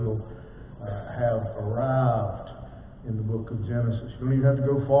book of Genesis. You don't even have to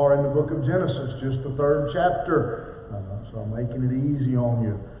go far in the book of Genesis, just the 3rd chapter. So I'm making it easy on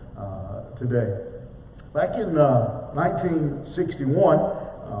you today. Back in 1961,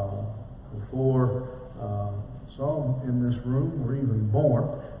 before some in this room were even born,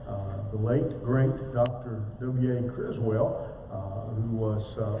 the late, great Dr. W.A. Criswell, who was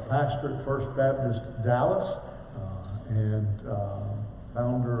pastor at First Baptist Dallas and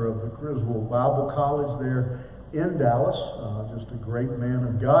founder of the Criswell Bible College there in Dallas, just a great man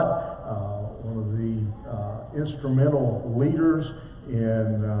of God, one of the instrumental leaders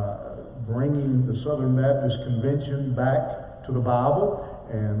in bringing the Southern Baptist Convention back to the Bible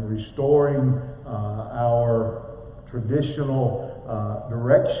and restoring our traditional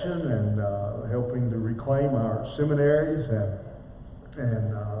direction and helping to reclaim our seminaries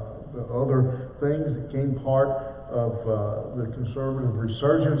and the other things that came part of the conservative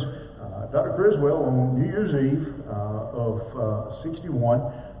resurgence. Dr. Criswell, on New Year's Eve of 61,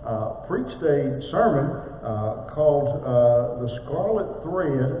 preached a sermon called The Scarlet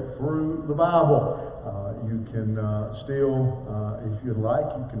Thread Through the Bible. You can still, if you'd like,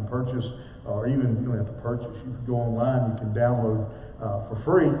 you can purchase, or even you don't have to purchase, you can go online, you can download for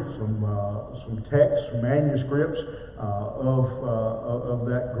free some texts, some manuscripts of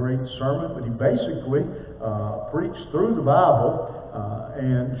that great sermon. But he basically preached through the Bible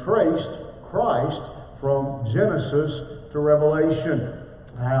and traced Christ from Genesis to Revelation.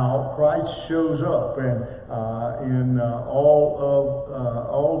 How Christ shows up and in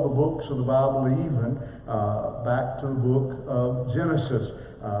all the books of the Bible, even back to the book of Genesis.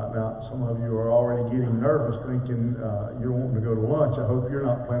 Now, some of you are already getting nervous, thinking you're wanting to go to lunch. I hope you're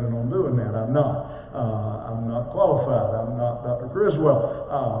not planning on doing that. I'm not. I'm not qualified. I'm not Dr.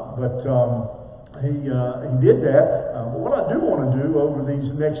 Criswell. But he did that. But what I do want to do over these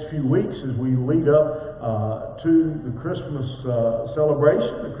next few weeks as we lead up to the Christmas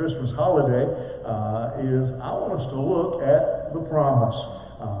celebration, the Christmas holiday, is I want us to look at the promise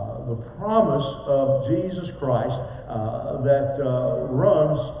of Jesus Christ that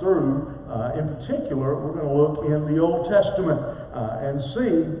runs through, in particular, we're going to look in the Old Testament and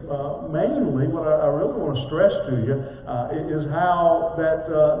see mainly what I really want to stress to you is how that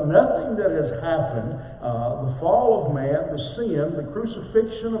nothing that has happened, the fall of man, the sin, the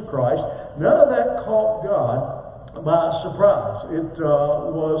crucifixion of Christ, none of that caught God by surprise. It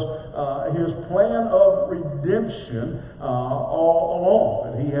was his plan of redemption all along.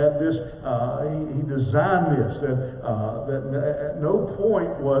 And he had this, he designed this, that at no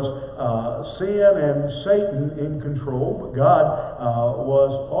point was sin and Satan in control, but God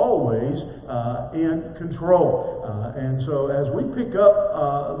was always in control. And so as we pick up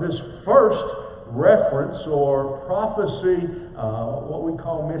this first reference or prophecy, what we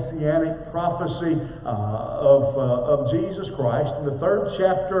call messianic prophecy of Jesus Christ, in the 3rd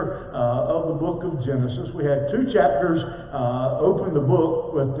chapter of the book of Genesis. We had 2 chapters open the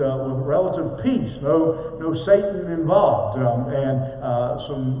book with relative peace, no Satan involved, and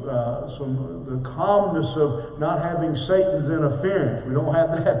the calmness of not having Satan's interference. We don't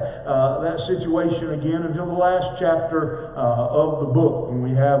have that situation again until the last chapter of the book, when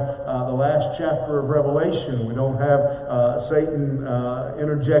we have the last chapter of Revelation. We don't have Satan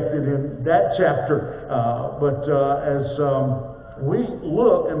interjected in that chapter. But as we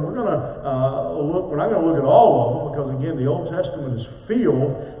look, and we're not going to look at all of them, because again, the Old Testament is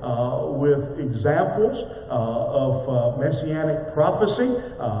filled with examples of messianic prophecy.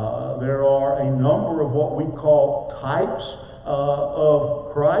 There are a number of what we call types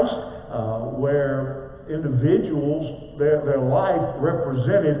of Christ, where individuals, their life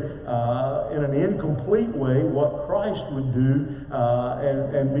represented in an incomplete way what Christ would do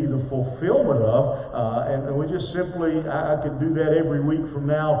and be the fulfillment of. And we just simply, I could do that every week from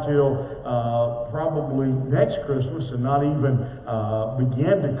now till probably next Christmas and not even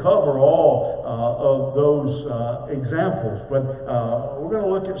begin to cover all of those examples. But we're going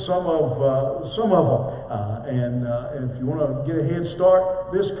to look at some of them. And if you want to get a head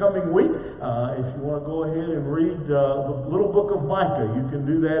start this coming week, if you want to go ahead and read the little book of Micah, you can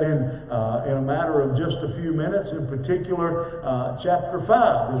do that in a matter of just a few minutes. In particular, chapter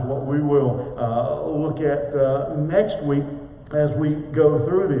 5 is what we will look at next week as we go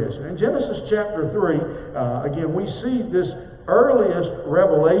through this. In Genesis chapter 3, again, we see this earliest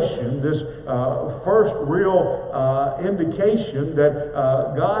revelation, this first real indication that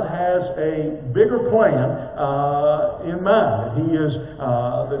God has a bigger plan in mind,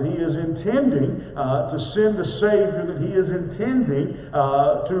 that He is intending to send a Savior, that He is intending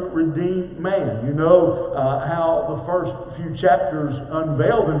to redeem man. You know how the first few chapters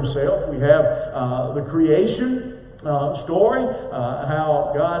unveil themselves. We have the creation. story,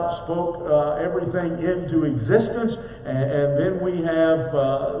 how God spoke everything into existence, and then we have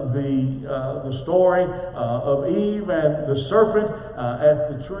the story of Eve and the serpent at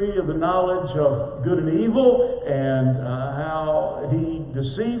the tree of the knowledge of good and evil, and how he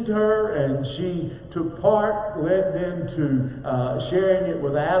deceived her, and she took part, led them to sharing it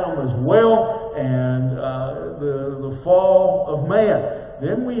with Adam as well, and the fall of man.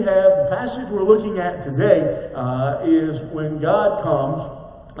 Then we have the passage we're looking at today is when God comes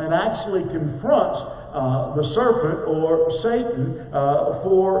and actually confronts the serpent or Satan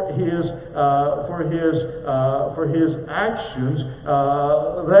for his actions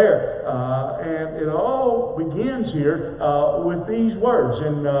there, and it all begins here with these words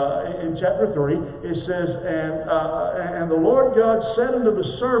in chapter 3. It says, and the Lord God said unto the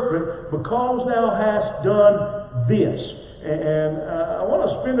serpent, because thou hast done this. And I want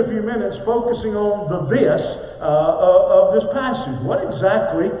to spend a few minutes focusing on the this of this passage. What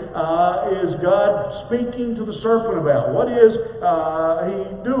exactly is God speaking to the serpent about? What is he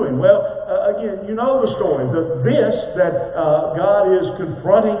doing? Well, again, you know the story. The this that God is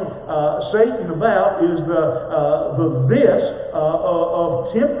confronting Satan about is the this of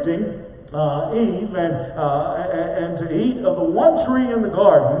tempting Eve and to eat of the one tree in the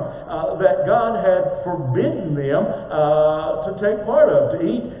garden that God had forbidden them to take part of, to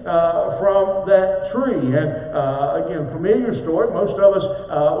eat from that tree. And again, familiar story. Most of us,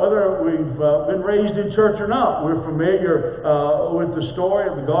 whether we've been raised in church or not, we're familiar with the story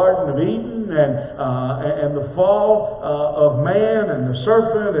of the Garden of Eden and the fall of man and the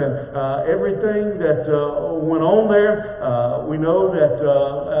serpent and everything that went on there. We know that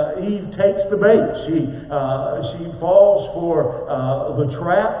Eve takes the bait. She falls for the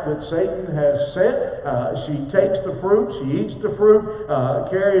trap that Satan has set. She takes the fruit. She eats the fruit.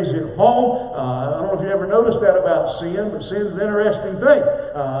 Carries it home. I don't know if you ever noticed that about sin, but sin's an interesting thing.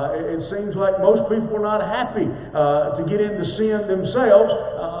 It seems like most people are not happy to get into sin themselves.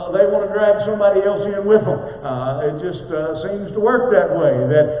 They want to drag somebody else in with them. It just seems to work that way.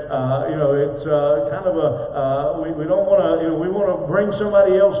 That it's kind of we don't want to. We want to bring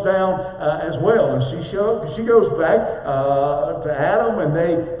somebody else down as well. And she goes back to Adam, and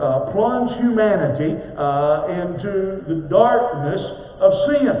they plunge humanity into the darkness of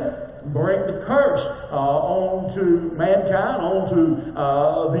sin. Bring the curse onto mankind, onto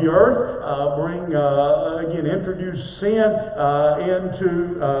the earth. Introduce sin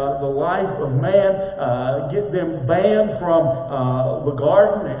into the life of man. Get them banned from the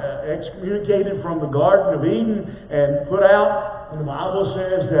garden, excommunicated from the Garden of Eden, and put out. And the Bible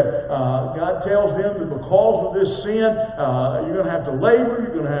says that God tells them that because of this sin, you're going to have to labor,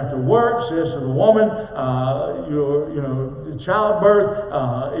 you're going to have to work. Says to the woman, childbirth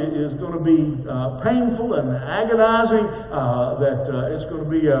is going to be painful and agonizing. That it's going to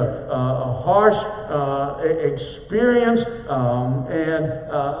be a harsh experience.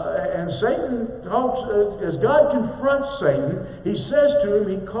 And Satan talks as God confronts Satan. He says to him,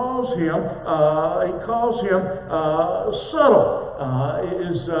 he calls him subtle.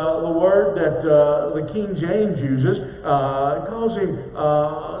 Is the word that the King James uses. It calls him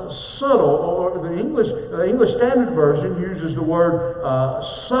subtle, or the English Standard Version uses the word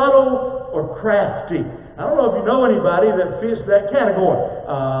subtle or crafty. I don't know if you know anybody that fits that category.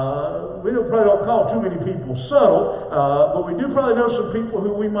 We probably don't call too many people subtle, but we do probably know some people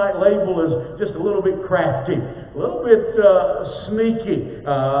who we might label as just a little bit crafty, a little bit sneaky.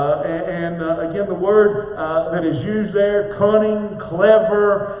 Again, the word that is used there, cunning,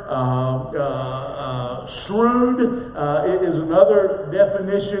 clever, shrewd, is another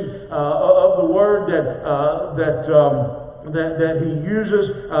definition of the word that he uses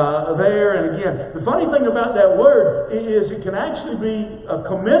there. And again, the funny thing about that word is it can actually be a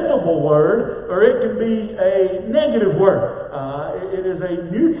commendable word, or it can be a negative word. It is a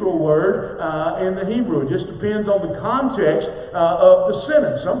neutral word in the Hebrew. It just depends on the context of the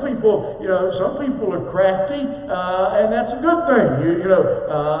sentence. Some people are crafty, and that's a good thing.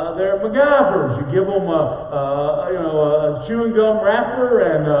 They're MacGyvers. You give them a chewing gum wrapper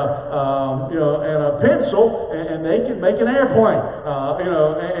and a pencil, and they can make an airplane.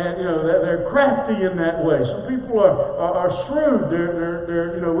 They're crafty in that way. Some people are shrewd.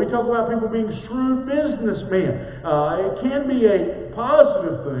 They're we talk about people being shrewd businessmen. It can be a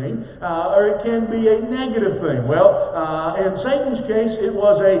positive thing, or it can be a negative thing. Well, in Satan's case, it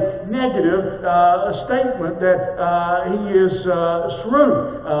was a negative statement that he is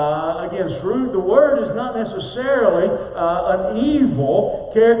shrewd. Again, shrewd, the word is not necessarily an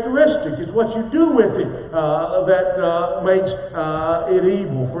evil characteristic. It's what you do with it that makes it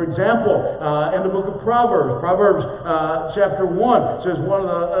evil. For example, in the book of Proverbs chapter 1 says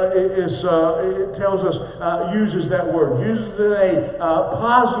it tells us uses that word, uses it in a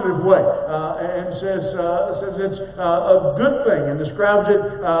positive way, and says it's a good thing and describes it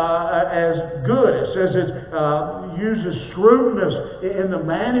as good. It says it uses shrewdness in the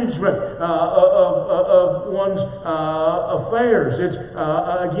management of one's affairs. It's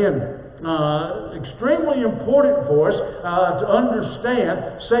extremely important for us to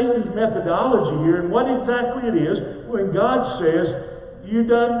understand Satan's methodology here and what exactly it is when God says, "You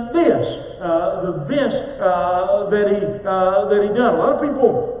done this," that he done. A lot of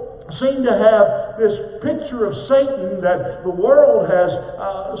people seem to have this picture of Satan that the world has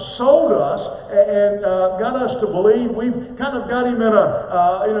sold us and got us to believe. We've kind of got him in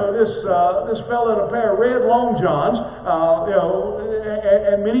this fella in a pair of red long johns,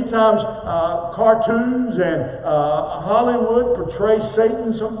 and many times cartoons and Hollywood portray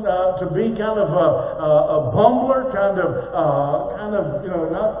Satan to be kind of a bumbler, kind of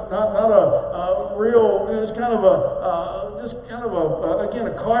not a real. It's kind of a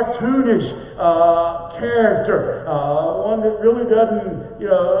cartoonish character, one that really doesn't,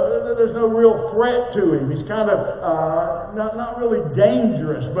 there's no real threat to him. He's kind of not really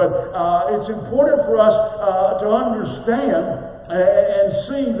dangerous, but it's important for us to understand and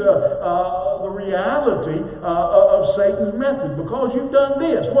see the reality of Satan's method. Because you've done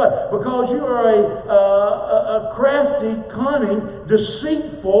this. What? Because you are a crafty, cunning,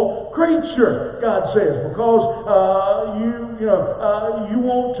 deceitful creature, God says. Because you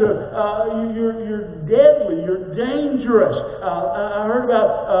want to, you're deadly, you're dangerous. I heard about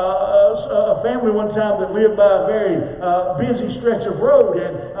a family one time that lived by a very busy stretch of road,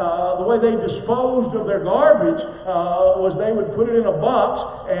 and the way they disposed of their garbage was they would put it in a box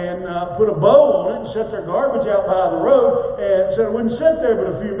and put a bow on it and set their garbage out by the road, and said it wouldn't sit there but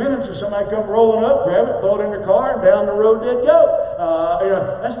a few minutes, and somebody come rolling up, grab it, throw it in their car, and down the road they'd go.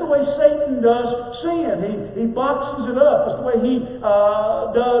 That's the way Satan does sin. He boxes it up. That's the way he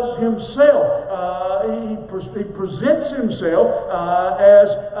does himself. He presents himself as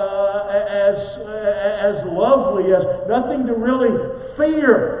lovely, as nothing to really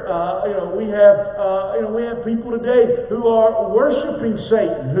fear. We have people today who are worshiping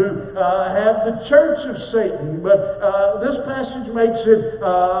Satan, who have the church of Satan. But this passage makes it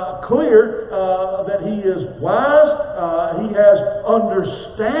clear that he is wise, he has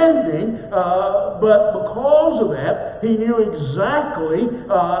understanding, but because of that, he knew exactly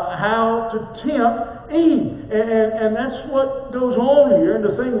how to tempt Eve. And that's what goes on here. And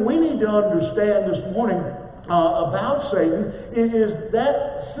the thing we need to understand this morning about Satan is that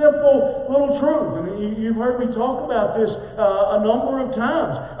simple little truth. I mean, you've heard me talk about this a number of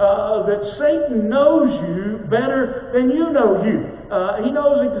times, that Satan knows you better than you know you. He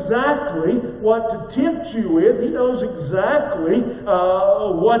knows exactly what to tempt you with. He knows exactly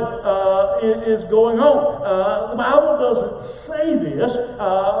what is going on. The Bible doesn't say this,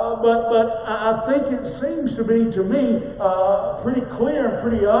 but I think it seems to be, to me, pretty clear and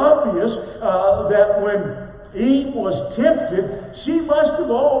pretty obvious that when Eve was tempted, she must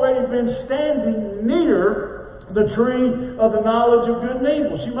have already been standing near the tree of the knowledge of good and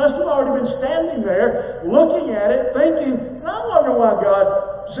evil. She must have already been standing there, looking at it, thinking, I wonder why God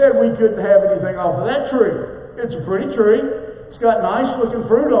said we couldn't have anything off of that tree. It's a pretty tree. It's got nice looking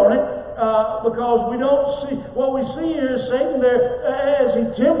fruit on it. Because we don't see, what we see here is Satan there, as he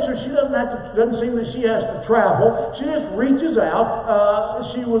tempts her, doesn't seem that she has to travel. She just reaches out.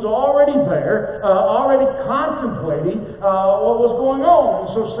 She was already there, already contemplating what was going on. And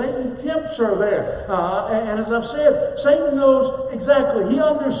so Satan tempts her there. And as I've said, Satan knows exactly. He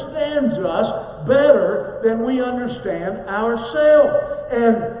understands us better than we understand ourselves.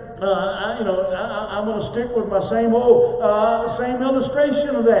 And I'm going to stick with my same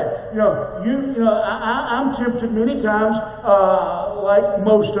illustration of that. I'm tempted many times, like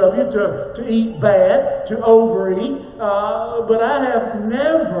most of you, to eat bad, to overeat, but I have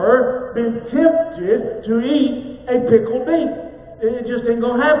never been tempted to eat a pickled beet. It just ain't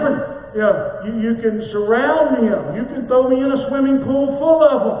going to happen. You can surround me up. You can throw me in a swimming pool full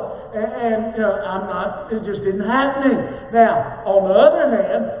of them. And I'm not, it just isn't happening. Now, on the other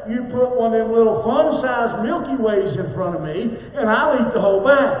hand, you put one of them little fun-sized Milky Ways in front of me, and I'll eat the whole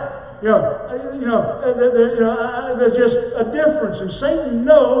bag. There's there's just a difference. And Satan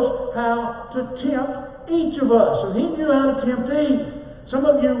knows how to tempt each of us. And he knew how to tempt Eve. Some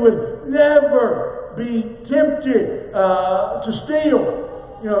of you would never be tempted to steal.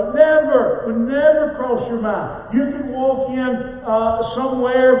 Would never cross your mind. You could walk in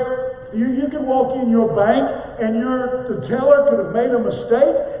somewhere, you could walk in your bank and the teller could have made a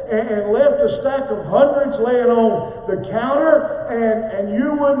mistake and left a stack of hundreds laying on the counter and you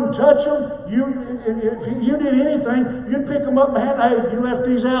wouldn't touch them. If you did anything, you'd pick them up and hand, hey, you left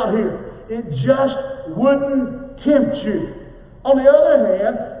these out here. It just wouldn't tempt you. On the other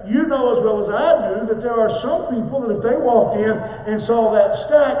hand, you know as well as I do that there are some people that if they walked in and saw that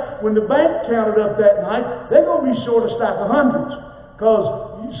stack, when the bank counted up that night, they're going to be short a stack of hundreds. Because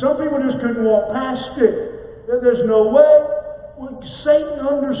some people just couldn't walk past it. There's no way. Satan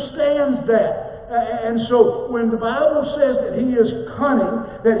understands that. And so when the Bible says that he is cunning,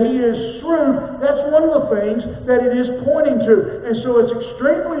 that he is shrewd, that's one of the things that it is pointing to. And so it's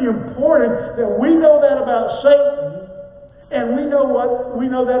extremely important that we know that about Satan. And we know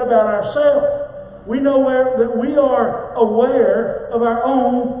that about ourselves. We know that we are aware of our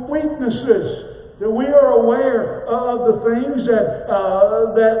own weaknesses. That we are aware of the things that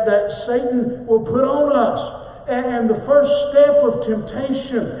Satan will put on us. And the first step of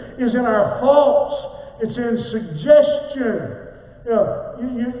temptation is in our thoughts. It's in suggestion.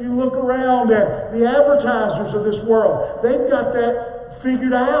 You look around at the advertisers of this world. They've got that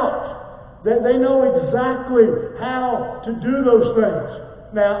figured out. They know exactly how to do those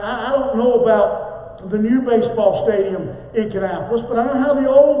things. Now, I don't know about the new baseball stadium in Kannapolis, but I know how the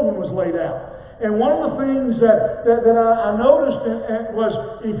old one was laid out. And one of the things that I noticed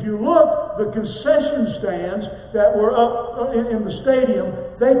was, if you look, the concession stands that were up in the stadium,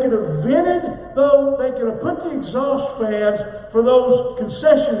 they could have they could have put the exhaust fans for those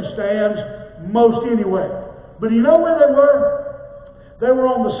concession stands most anywhere. But you know where they were? They were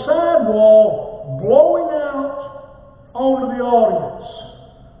on the sidewall blowing out onto the audience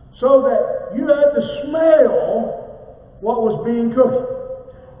so that you had to smell what was being cooked.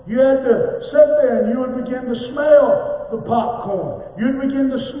 You had to sit there and you would begin to smell the popcorn. You'd begin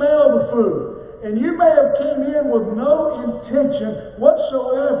to smell the food. And you may have came in with no intention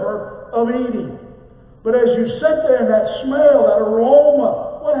whatsoever of eating. But as you sit there and that smell, that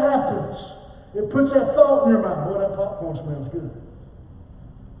aroma, what happens? It puts that thought in your mind. Boy, that popcorn smells good.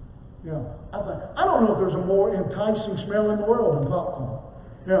 I don't know if there's a more enticing smell in the world than popcorn.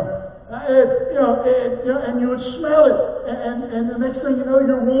 And you would smell it, and the next thing you know,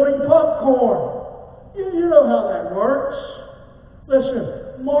 you're wanting popcorn. You know how that works.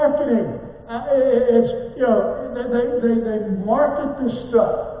 Listen, marketing. They market this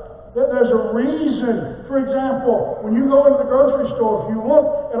stuff. There's a reason. For example, when you go into the grocery store, if you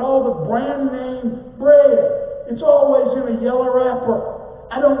look at all the brand name bread, it's always in a yellow wrapper.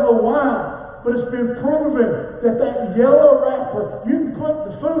 I don't know why, but it's been proven that yellow wrapper, you can put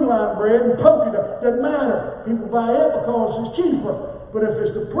the Food Line bread and poke it up. Doesn't matter. People buy it because it's cheaper. But if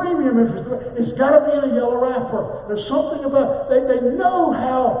it's the premium, it's got to be in a yellow wrapper. There's something about they know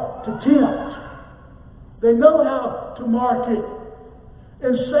how to tempt. They know how to market.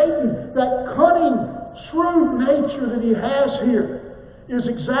 And Satan, that cunning, shrewd nature that he has here, is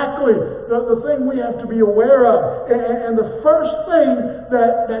exactly the thing we have to be aware of. And the first thing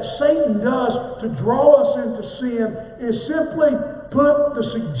that Satan does to draw us into sin is simply put the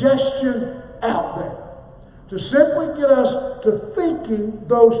suggestion out there. To simply get us to thinking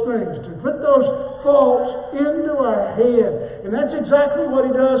those things. To put those thoughts into our head. And that's exactly what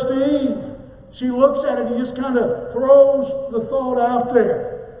he does to Eve. She looks at it and he just kind of throws the thought out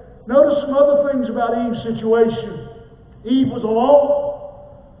there. Notice some other things about Eve's situation. Eve was alone.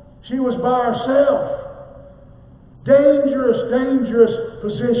 She was by herself. Dangerous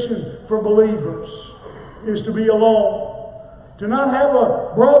position for believers is to be alone. To not have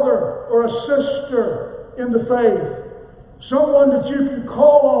a brother or a sister in the faith. Someone that you can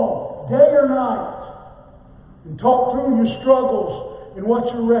call on day or night and talk through your struggles and what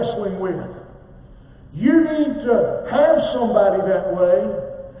you're wrestling with. You need to have somebody that way,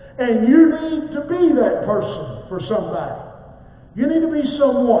 and you need to be that person for somebody. You need to be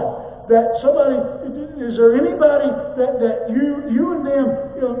someone that is there anybody that you and them,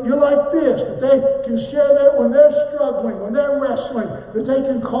 you're like this, that they can share that when they're struggling, when they're wrestling, that they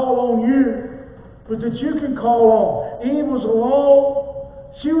can call on you, but that you can call on. Eve was alone.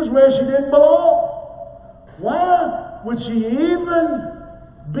 She was where she didn't belong. Why would she even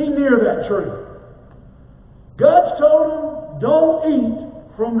be near that tree? God told them, don't eat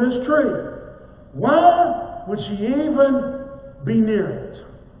from this tree. Why would she even be near it?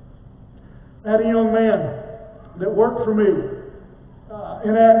 I had a young man that worked for me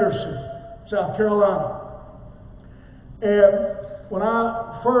in Anderson, South Carolina. And when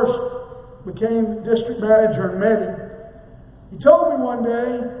I first became district manager and met him, he told me one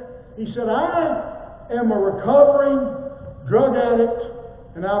day, he said, I am a recovering drug addict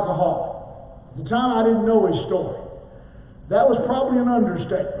and alcoholic. At the time, I didn't know his story. That was probably an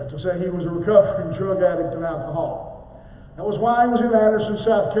understatement to say he was a recovering drug addict and alcoholic. That was why he was in Anderson,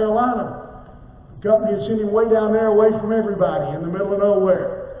 South Carolina. The company had sent him way down there, away from everybody, in the middle of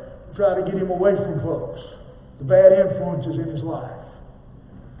nowhere, to try to get him away from folks, the bad influences in his life.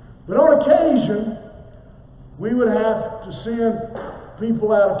 But on occasion, we would have to send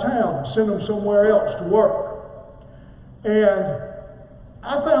people out of town, send them somewhere else to work. And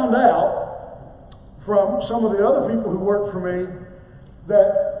I found out from some of the other people who worked for me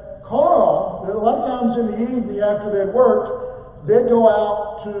that Carl, that a lot of times in the evening after they'd worked, they'd go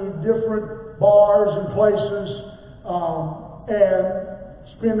out to different bars and places and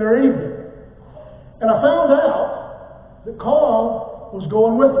spend their evening. And I found out that Carl was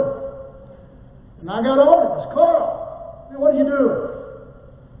going with them. And I got on him. I said, Carl, what are you doing?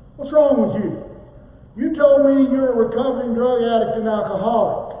 What's wrong with you? You told me you're a recovering drug addict and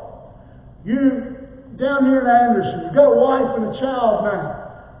alcoholic. You down here in Anderson, you've got a wife and a child now.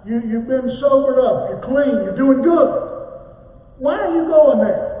 You've been sobered up. You're clean. You're doing good. Why are you going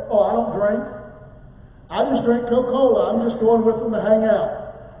there? Oh, I don't drink. I just drink Coca-Cola. I'm just going with them to hang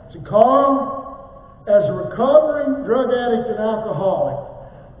out. I said, Carl, as a recovering drug addict and alcoholic,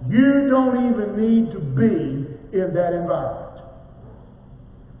 you don't even need to be in that environment.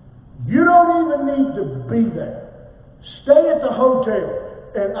 You don't even need to be there. Stay at the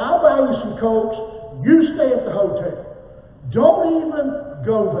hotel. And I'll buy you some Cokes. You stay at the hotel. Don't even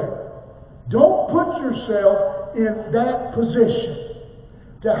go there. Don't put yourself in that position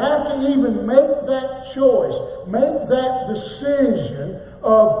to have to even make that choice, make that decision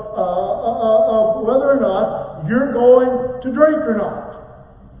of whether or not you're going to drink or not.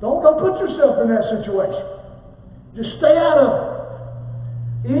 Don't put yourself in that situation. Just stay out of it.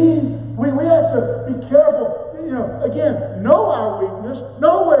 We have to be careful. Again, know our weakness,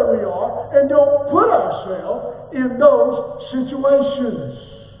 know where we are, and don't put ourselves in those situations.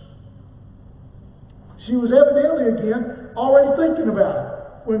 She was evidently, again, already thinking about it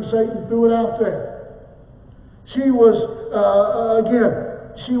when Satan threw it out there. She was,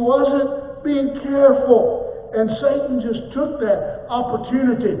 she wasn't being careful. And Satan just took that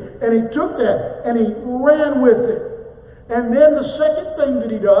opportunity, and he took that, and he ran with it. And then the second thing that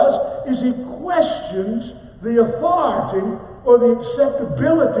he does is he questions the authority or the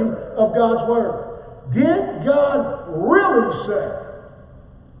acceptability of God's Word. Did God really say?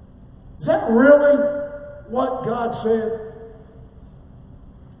 Is that really what God said?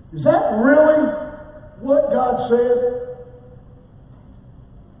 Is that really what God said?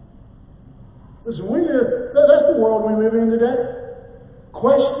 Listen, that's the world we live in today.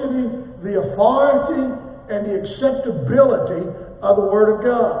 Questioning the authority and the acceptability of the Word of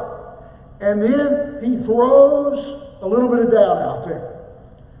God. And then he throws a little bit of doubt out there.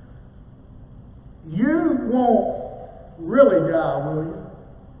 You won't really die, will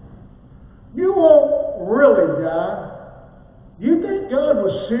you? You won't really die. You think God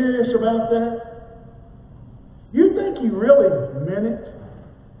was serious about that? You think He really meant it?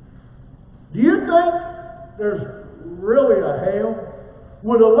 Do you think there's really a hell?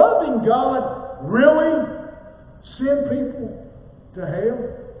 Would a loving God really send people to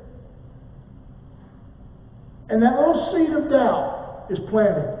hell? And that little seed of doubt is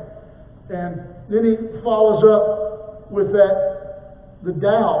planted. And then he follows up with the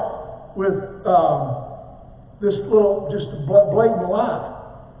doubt with this little, just blatant lie.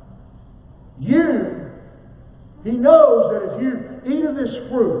 He knows that if you eat of this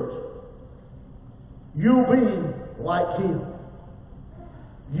fruit, you'll be like Him.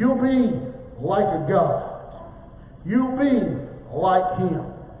 You'll be like a God. You'll be like Him.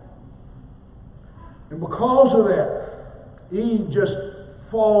 And because of that, Eve just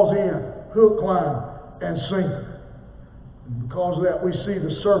falls in, hook, line, and sinker. And because of that, we see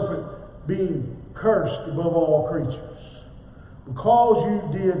the serpent being cursed above all creatures. Because you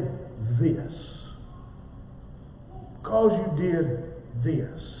did this. Because you did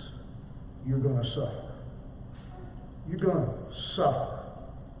this, you're going to suffer. You're going to suffer.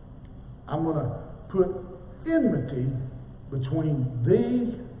 I'm going to put enmity between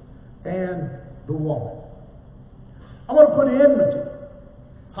thee and the woman. I'm going to put enmity,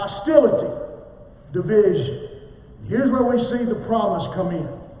 hostility, division. Here's where we see the promise come in.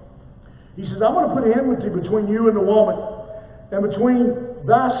 He says, I'm going to put enmity between you and the woman, and between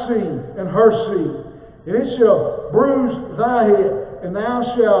thy seed and her seed. and it shall bruise thy head, and thou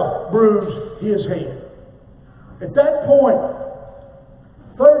shalt bruise his head. At that point,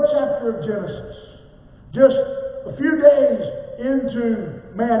 3rd chapter of Genesis, just a few days into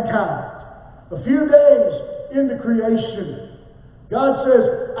mankind, a few days into creation, God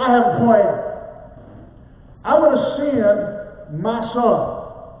says, I have a plan. I'm going to send my son,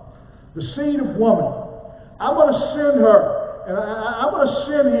 the seed of woman. I'm going to send her, and I'm going to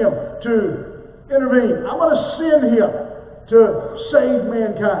send him to intervene. I'm going to send him to save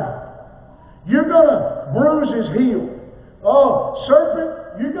mankind. You're going to bruise his heel. Oh,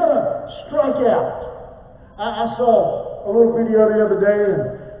 serpent, you're going to strike out. I saw a little video the other day,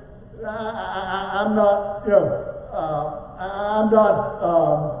 and I'm not,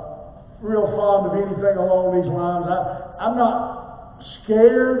 real fond of anything along these lines. I'm not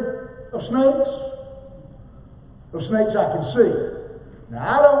scared of snakes. Of snakes I can see. Now,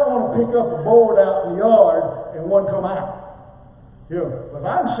 I don't want to pick up a board out in the yard and one come out. If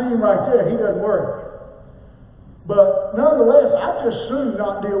I can see him right there, he doesn't worry. But nonetheless, I just soon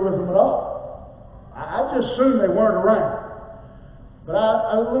not deal with them at all. I just soon they weren't around. But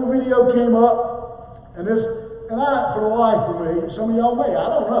a little video came up, and for the life of me, some of y'all may, I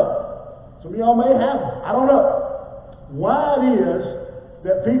don't know. Some of y'all may have them. I don't know why it is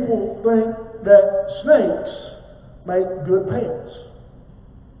that people think that snakes make good pets.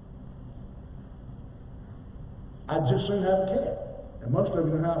 I'd just soon have a cat. And most of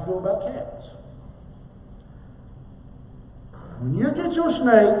you know how I feel about cats. When you get your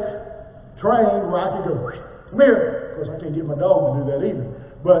snake trained where I can go, come here. Of course, I can't get my dog to do that either.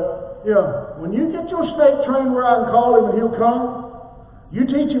 But, when you get your snake trained where I can call him and he'll come, you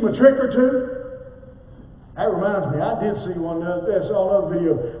teach him a trick or two. That reminds me, I did see one saw another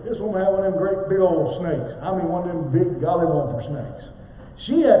video. This woman had one of them great big old snakes. I mean, one of them big gollywomper snakes.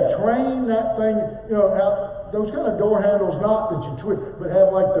 She had trained that thing, those kind of door handles, not that you twist, but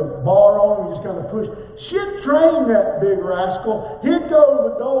have like the bar on and you just kind of push. She'd trained that big rascal. He'd go to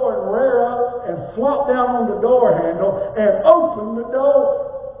the door and rear up and flop down on the door handle and open the door.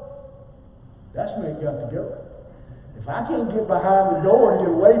 That snake got to go. If I can't get behind the door and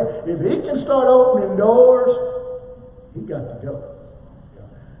get away, if he can start opening doors, he got to go.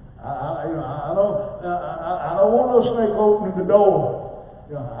 I don't want no snake opening the door.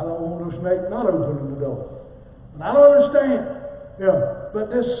 I don't want no snake not opening the door. And I don't understand. But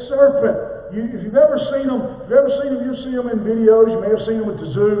this serpent, if you've ever seen them, you'll see them in videos. You may have seen them at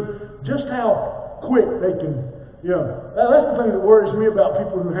the zoo. Just how quick they can. That's the thing that worries me about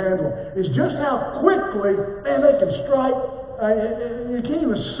people who handle them, is just how quickly, man, they can strike. You can't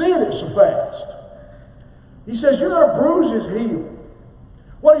even see it so fast. He says, you're going to bruise his heel.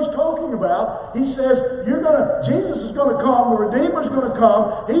 What he's talking about, he says, Jesus is going to come, the Redeemer is going to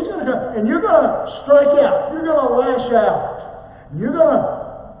come, he's going to come, and you're going to strike out. You're going to lash out. You're going to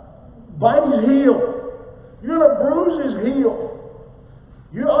bite his heel. You're going to bruise his heel.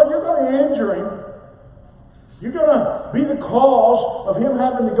 You're going to injure him. You're going to be the cause of him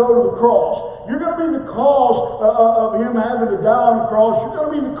having to go to the cross. You're going to be the cause of him having to die on the cross. You're going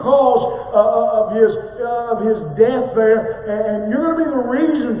to be the cause of his death there. And you're going to be the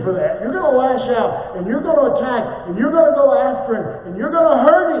reason for that. You're going to lash out. And you're going to attack. And you're going to go after him. And you're going to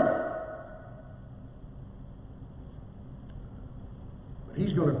hurt him. But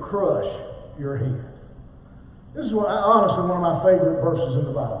he's going to crush your head. This is honestly one of my favorite verses in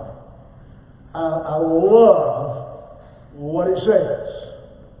the Bible. I love what it says.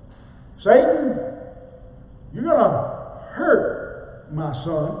 Satan, you're going to hurt my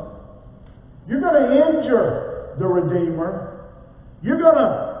son. You're going to injure the Redeemer. You're going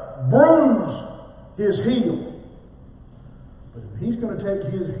to bruise his heel. But if he's going to take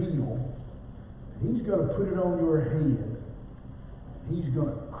his heel, and he's going to put it on your head, he's going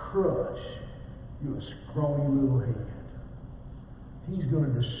to crush your scrawny little head. He's going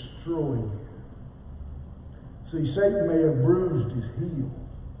to destroy you. See, Satan may have bruised his heel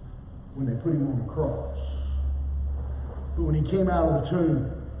when they put him on the cross. But when he came out of the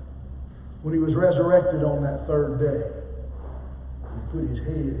tomb, when he was resurrected on that 3rd day, he put his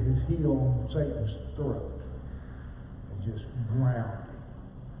heel on Satan's throat and just ground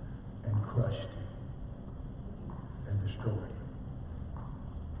him and crushed him and destroyed him.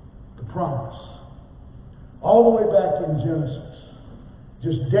 The promise. All the way back in Genesis.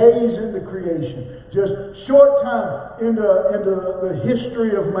 Just days into creation. Just short time into the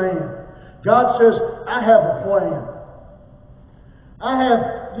history of man. God says, I have a plan.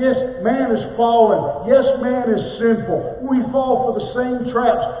 Yes, man is fallen. Yes, man is sinful. We fall for the same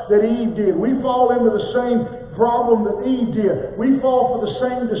traps that Eve did. We fall into the same problem that Eve did. We fall for the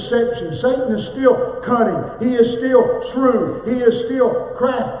same deception. Satan is still cunning. He is still shrewd. He is still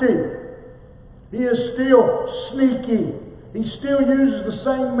crafty. He is still sneaky. He still uses the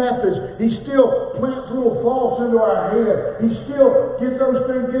same methods. He still plants little thoughts into our head. He still gets us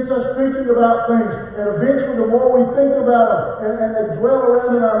thinking about things. And eventually, the more we think about them and they dwell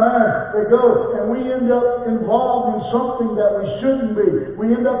around in our mind, they go, and we end up involved in something that we shouldn't be.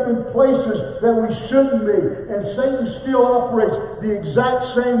 We end up in places that we shouldn't be. And Satan still operates the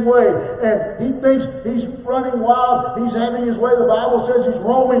exact same way. And he thinks he's running wild. He's having his way. The Bible says he's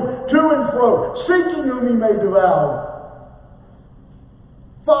roaming to and fro, seeking whom he may devour.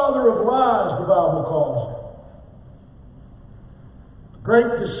 Father of lies, the Bible calls him. Great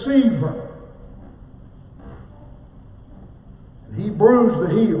deceiver. And he bruised the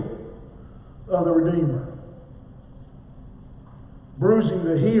heel of the Redeemer. Bruising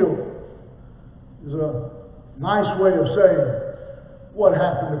the heel is a nice way of saying what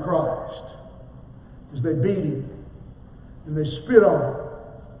happened to Christ. Is they beat him and they spit on him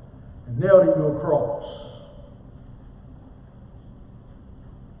and nailed him to a cross.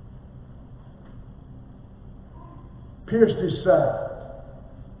 Pierced his side,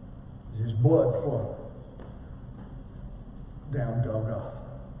 his blood flowed down Golgotha.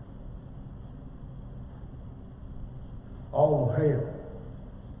 All of hell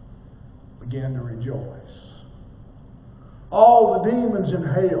began to rejoice. All the demons in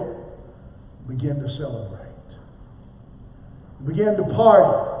hell began to celebrate. Began to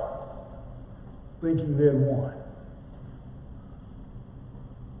party, thinking they had won.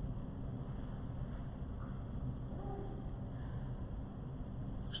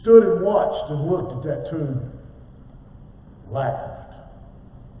 Stood and watched and looked at that tomb. Laughed.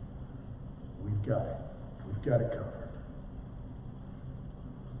 We've got it. We've got it covered.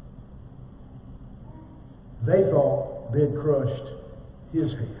 They thought they had crushed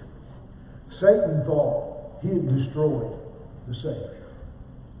his head. Satan thought he had destroyed the Savior.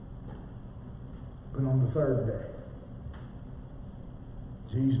 But on the third day,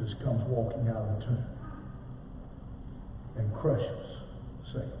 Jesus comes walking out of the tomb and crushes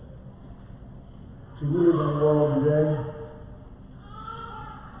Satan. See, we live in a world today.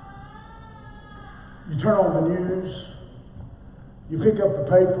 You turn on the news, you pick up the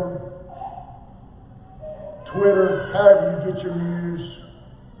paper, Twitter, however you get your news,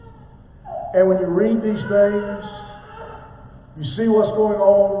 and when you read these things, you see what's going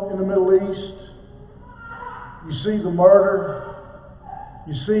on in the Middle East, you see the murder,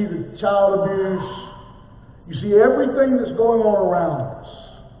 you see the child abuse, you see everything that's going on around us.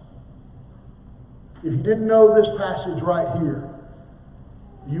 If you didn't know this passage right here,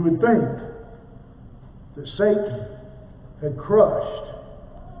 you would think that Satan had crushed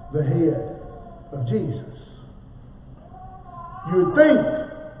the head of Jesus. You would think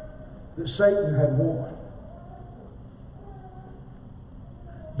that Satan had won.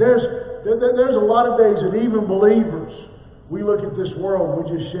 There's a lot of days that even believers, we look at this world,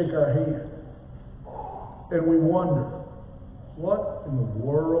 we just shake our head. And we wonder, what in the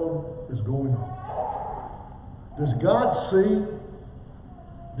world is going on? Does God see?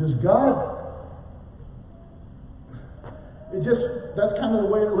 Does God? That's kind of the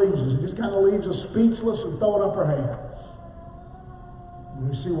way it leaves us. It just kind of leaves us speechless and throwing up our hands. And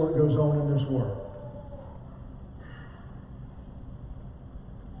we see what goes on in this world.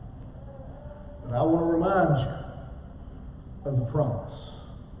 But I want to remind you of the promise.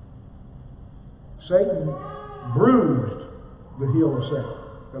 Satan bruised the heel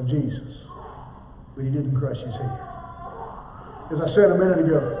of Jesus, but he didn't crush his head. As I said a minute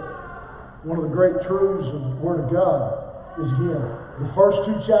ago, one of the great truths of the Word of God is, again, the first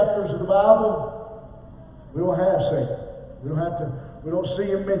 2 chapters of the Bible, we don't have Satan. We don't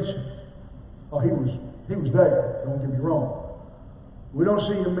see him mentioned. Oh, he was there, don't get me wrong. We don't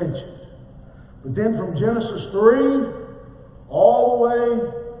see him mentioned. But then from Genesis 3 all the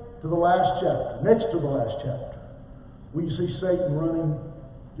way to the last chapter, next to the last chapter, we see Satan running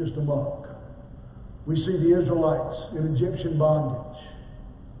just amok. We see the Israelites in Egyptian bondage.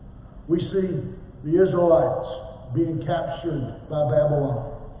 We see the Israelites being captured by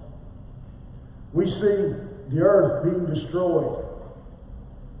Babylon. We see the earth being destroyed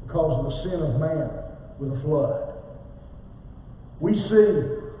because of the sin of man with a flood. We see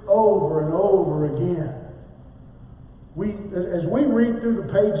over and over again, as we read through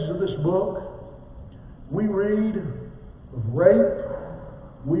the pages of this book, we read of rape,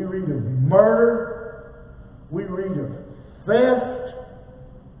 we read of murder, we read of theft.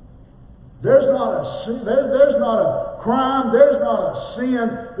 There's not a crime, there's not a sin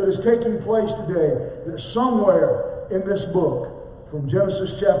that is taking place today that somewhere in this book, from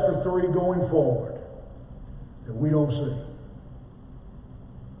Genesis chapter 3 going forward, that we don't see.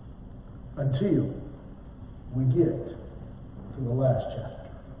 Until we get to the last chapter.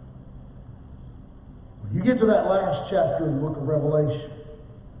 When you get to that last chapter in the book of Revelation,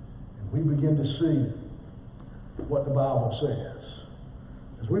 and we begin to see what the Bible says.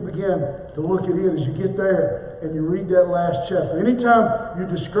 As we begin to look at it, as you get there and you read that last chapter, anytime you're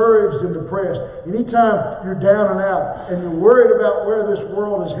discouraged and depressed, anytime you're down and out and you're worried about where this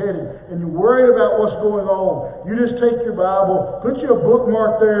world is headed and you're worried about what's going on, you just take your Bible, put you a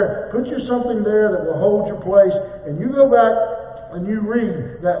bookmark there, put you something there that will hold your place, and you go back and you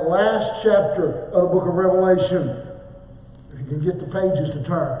read that last chapter of the book of Revelation. If you can get the pages to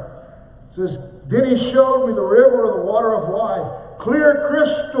turn. It says, "Then he showed me the river of the water of life, clear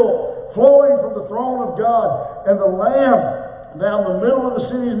crystal, flowing from the throne of God and the Lamb down the middle of the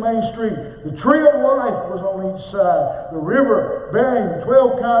city's main street. The tree of life was on each side. The river, bearing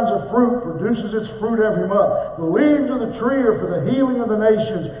 12 kinds of fruit, produces its fruit every month. The leaves of the tree are for the healing of the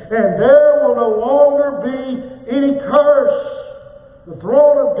nations. And there will no longer be any curse. The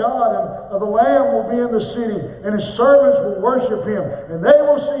throne of God and of the Lamb will be in the city, and His servants will worship Him, and they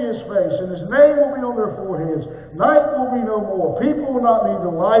will see His face, and His name will be on their foreheads. Night will be no more. People will not need the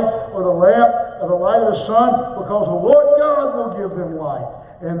light or the lamp or the light of the sun, because the Lord God will give them light,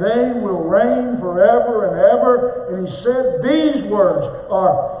 and they will reign forever and ever." And He said, these words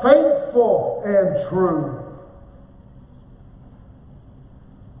are faithful and true.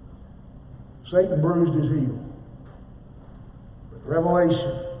 Satan bruised his heel.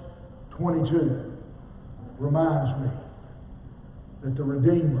 Revelation 22 reminds me that the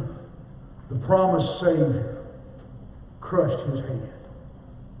Redeemer, the promised Savior, crushed His head.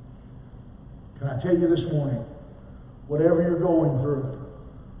 Can I tell you this morning, whatever you're going through,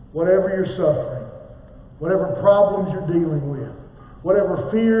 whatever you're suffering, whatever problems you're dealing with, whatever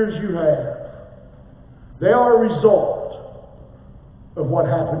fears you have, they are a result of what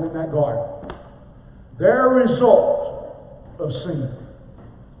happened in that garden. They're a result of sin.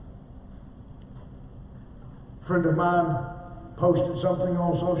 A friend of mine posted something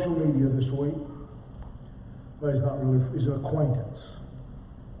on social media this week. Well, he's not really, he's an acquaintance.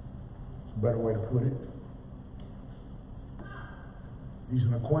 It's a better way to put it. He's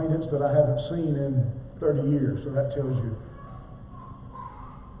an acquaintance that I haven't seen in 30 years, so that tells you.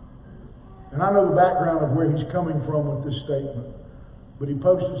 And I know the background of where he's coming from with this statement. But he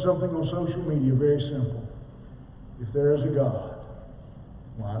posted something on social media, very simple. If there is a God,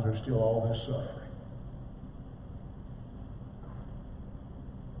 why is there still all this suffering?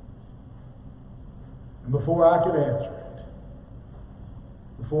 And before I could answer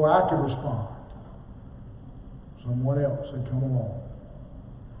it, before I could respond, someone else had come along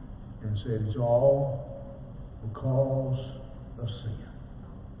and said, it's all because of sin.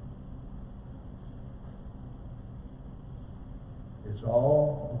 It's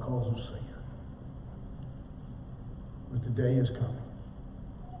all because of sin. But the day is coming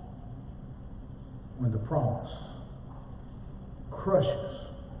when the promise crushes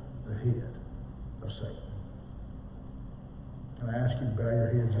the head of Satan. Can I ask you to bow your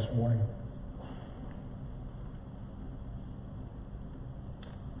heads this morning?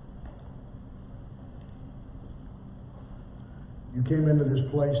 You came into this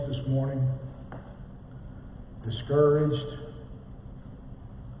place this morning discouraged,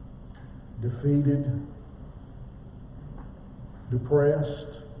 defeated,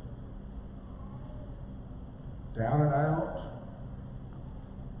 depressed, down and out.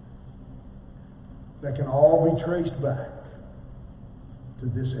 That can all be traced back to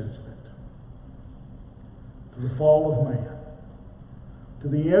this incident, to the fall of man, to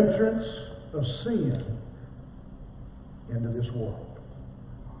the entrance of sin into this world.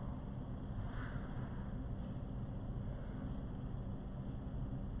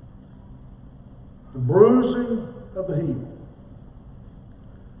 The bruising of the heel.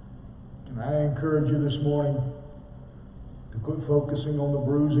 And I encourage you this morning to quit focusing on the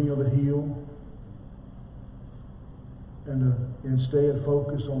bruising of the heel and to instead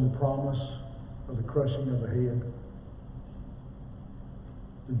focus on the promise of the crushing of the head.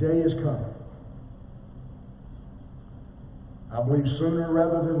 The day is coming. I believe sooner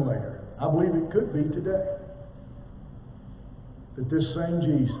rather than later. I believe it could be today. That this same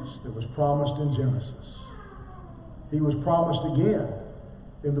Jesus that was promised in Genesis, He was promised again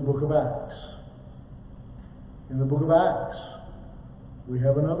in the book of Acts. In the book of Acts, we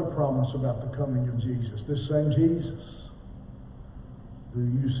have another promise about the coming of Jesus. This same Jesus who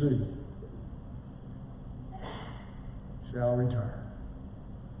you see shall return.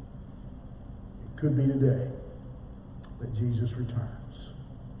 It could be today that Jesus returns.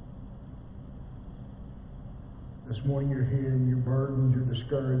 This morning you're here and you're burdened, you're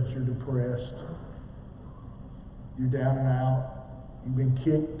discouraged, you're depressed, you're down and out, you've been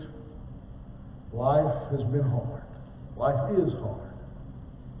kicked. Life has been hard. Life is hard.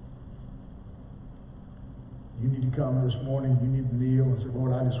 You need to come this morning, you need to kneel and say,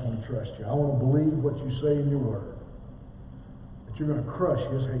 Lord, I just want to trust you. I want to believe what you say in your word, that you're going to crush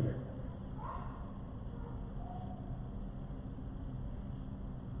his head.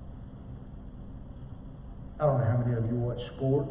 I don't know how many of you watch sport.